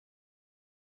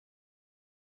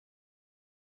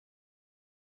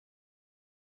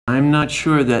I'm not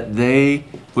sure that they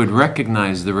would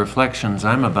recognize the reflections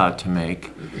I'm about to make,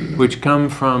 which come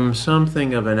from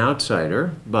something of an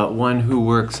outsider, but one who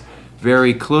works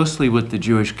very closely with the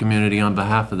Jewish community on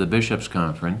behalf of the Bishops'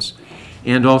 Conference,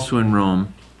 and also in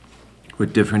Rome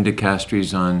with different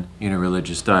dicasteries on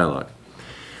interreligious dialogue.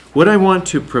 What I want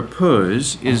to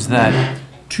propose is that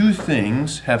two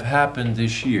things have happened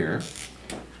this year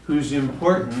whose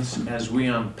importance, as we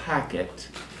unpack it,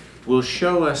 will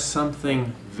show us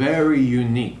something very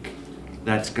unique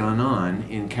that's gone on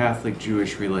in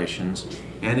Catholic-Jewish relations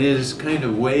and is kind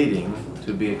of waiting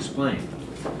to be explained.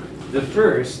 The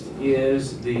first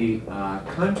is the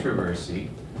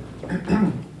controversy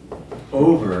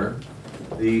over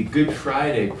the Good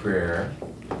Friday prayer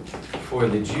for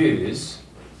the Jews,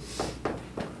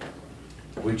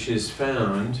 which is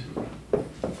found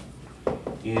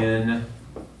in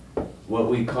what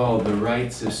we call the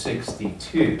Rites of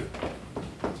 62.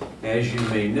 As you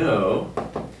may know,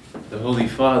 the Holy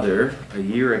Father, a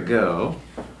year ago,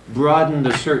 broadened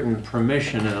a certain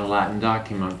permission in a Latin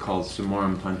document called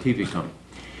Summorum Pontificum.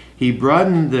 He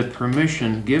broadened the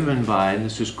permission given by, and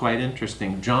this is quite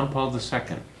interesting, John Paul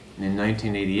II in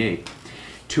 1988,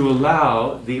 to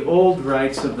allow the old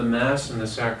rites of the Mass and the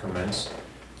sacraments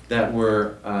that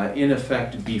were in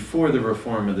effect before the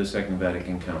reform of the Second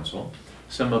Vatican Council.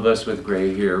 Some of us with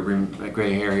gray hair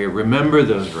here remember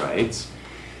those rites.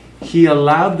 He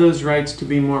allowed those rites to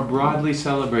be more broadly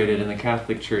celebrated in the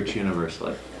Catholic Church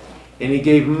universally. And he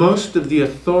gave most of the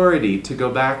authority to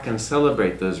go back and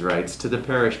celebrate those rites to the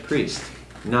parish priest,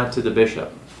 not to the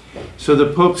bishop. So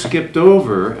the Pope skipped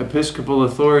over episcopal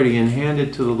authority and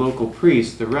handed to the local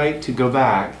priest the right to go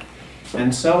back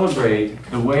and celebrate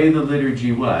the way the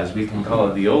liturgy was. We can call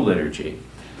it the old liturgy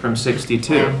from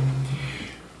 62.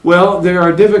 Well, there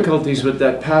are difficulties with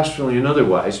that pastorally and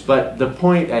otherwise, but the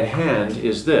point at hand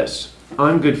is this.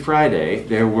 On Good Friday,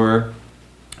 there were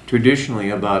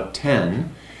traditionally about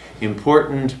 10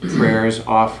 important prayers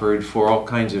offered for all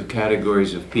kinds of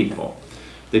categories of people.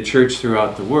 The church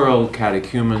throughout the world,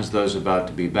 catechumens, those about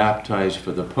to be baptized,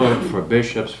 for the Pope, for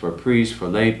bishops, for priests, for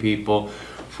lay people,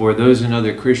 for those in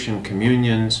other Christian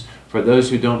communions, for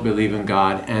those who don't believe in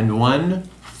God, and one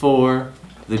for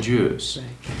the Jews.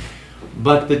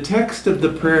 But the text of the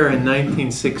prayer in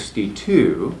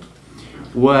 1962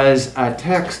 was a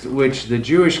text which the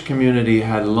Jewish community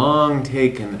had long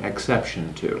taken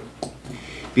exception to,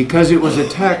 because it was a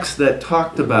text that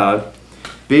talked about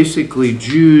basically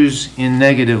Jews in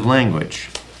negative language.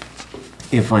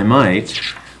 If I might,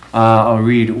 I'll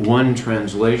read one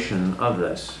translation of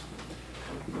this.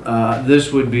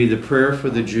 This would be the prayer for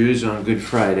the Jews on Good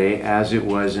Friday as it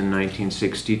was in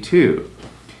 1962.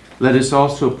 Let us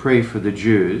also pray for the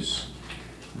Jews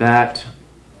that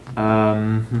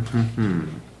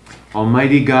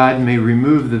Almighty God may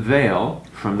remove the veil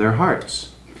from their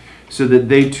hearts, so that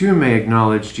they too may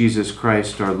acknowledge Jesus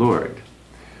Christ our Lord.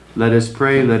 Let us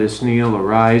pray, let us kneel,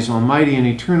 arise, Almighty and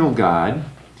eternal God,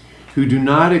 who do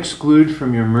not exclude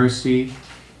from your mercy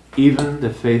even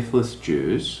the faithless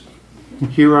Jews.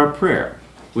 Hear our prayer,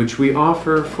 which we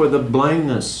offer for the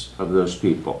blindness of those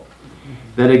people,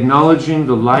 that acknowledging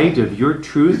the light of your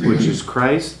truth, which is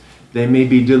Christ, they may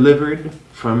be delivered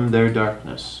from their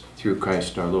darkness through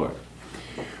Christ our Lord.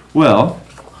 Well,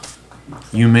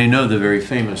 you may know the very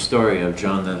famous story of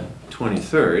John the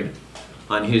 23rd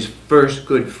on his first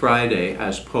Good Friday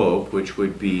as Pope, which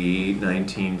would be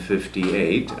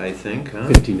 1958, I think. Huh?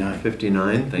 59.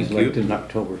 59, thank you. He was elected in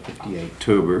October 58.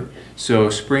 October. So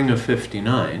spring of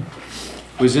 59.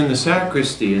 Was in the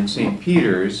sacristy in St.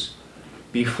 Peter's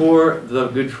before the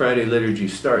Good Friday liturgy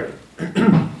started.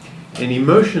 And he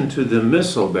motioned to the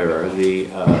missal bearer, the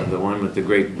one with the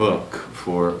great book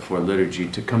for liturgy,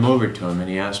 to come over to him, and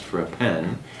he asked for a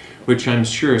pen, which I'm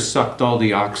sure sucked all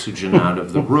the oxygen out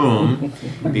of the room,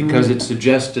 because it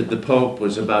suggested the Pope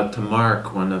was about to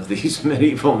mark one of these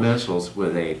medieval missals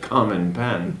with a common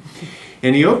pen.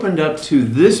 And he opened up to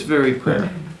this very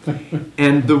prayer.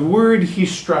 And the word he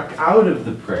struck out of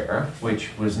the prayer,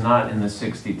 which was not in the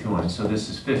 62 one, so this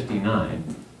is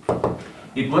 59,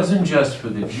 it wasn't just for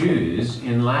the Jews.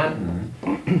 In Latin,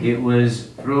 it was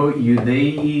pro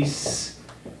Judaeis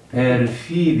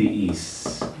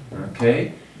perfidiis,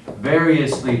 okay?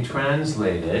 Variously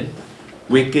translated,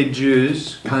 wicked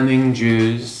Jews, cunning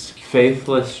Jews,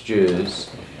 faithless Jews.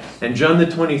 And John the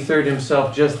 23rd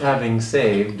himself, just having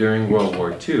saved during World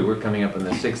War II, we're coming up on the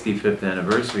 65th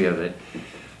anniversary of it,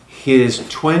 his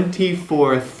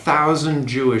 24,000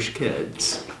 Jewish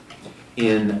kids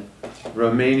in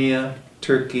Romania,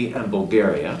 Turkey, and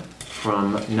Bulgaria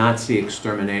from Nazi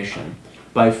extermination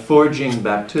by forging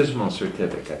baptismal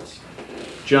certificates.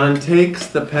 John takes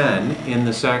the pen in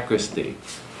the sacristy,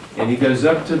 and he goes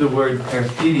up to the word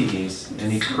perfidiis,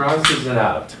 and he crosses it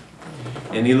out.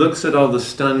 And he looks at all the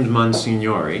stunned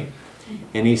Monsignori,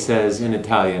 and he says in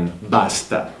Italian,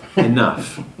 basta,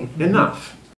 enough,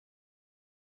 enough.